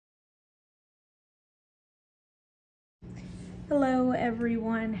Hello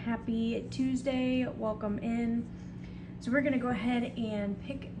everyone, happy Tuesday, welcome in. So we're gonna go ahead and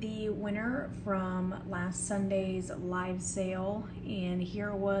pick the winner from last Sunday's live sale, and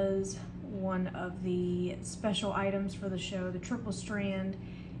here was one of the special items for the show, the triple strand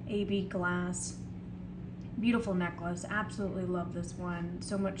AB glass. Beautiful necklace, absolutely love this one,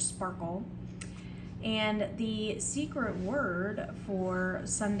 so much sparkle. And the secret word for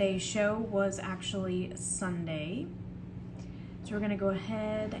Sunday's show was actually Sunday. So we're gonna go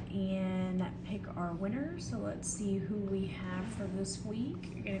ahead and pick our winner. So let's see who we have for this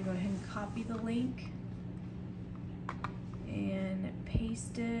week. You're gonna go ahead and copy the link and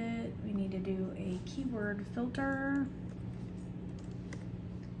paste it. We need to do a keyword filter.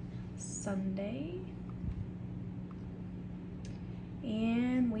 Sunday.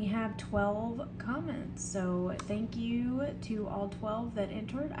 And we have 12 comments. So thank you to all 12 that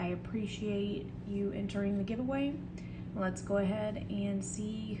entered. I appreciate you entering the giveaway. Let's go ahead and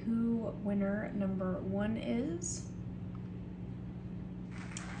see who winner number 1 is.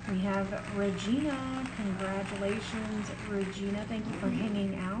 We have Regina. Congratulations, Regina. Thank you for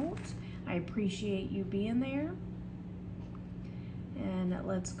hanging out. I appreciate you being there. And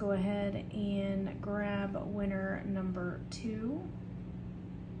let's go ahead and grab winner number 2.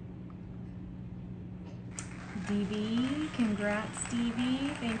 DB, congrats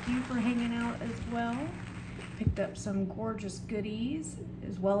DB. Thank you for hanging out as well. Picked up some gorgeous goodies,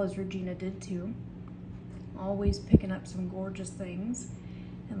 as well as Regina did too. Always picking up some gorgeous things.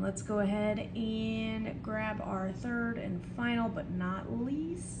 And let's go ahead and grab our third and final but not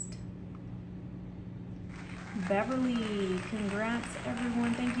least, Beverly. Congrats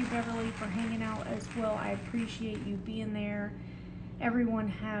everyone. Thank you Beverly for hanging out as well. I appreciate you being there. Everyone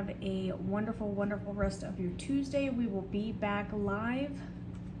have a wonderful, wonderful rest of your Tuesday. We will be back live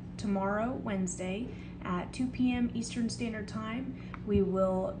tomorrow, Wednesday, at 2 p.m. Eastern Standard Time. We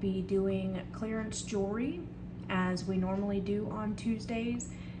will be doing clearance jewelry as we normally do on Tuesdays,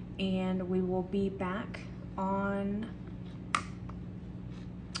 and we will be back on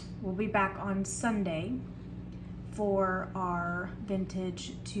Sunday for our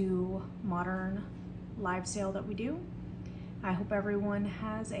vintage to modern live sale that we do. I hope everyone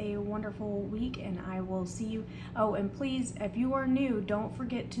has a wonderful week, and I will see you. Oh, and please, if you are new, don't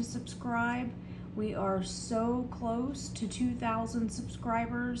forget to subscribe. We are so close to 2,000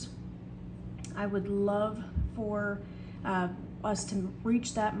 subscribers. I would love for us to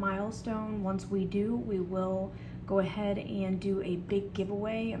reach that milestone. Once we do, we will go ahead and do a big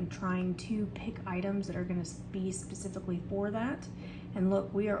giveaway. I'm trying to pick items that are going to be specifically for that. And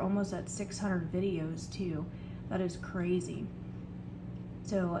look, we are almost at 600 videos too. That is crazy.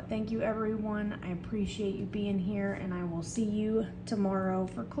 So thank you everyone. I appreciate you being here, and I will see you tomorrow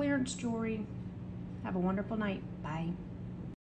for clearance jewelry. Have a wonderful night. Bye.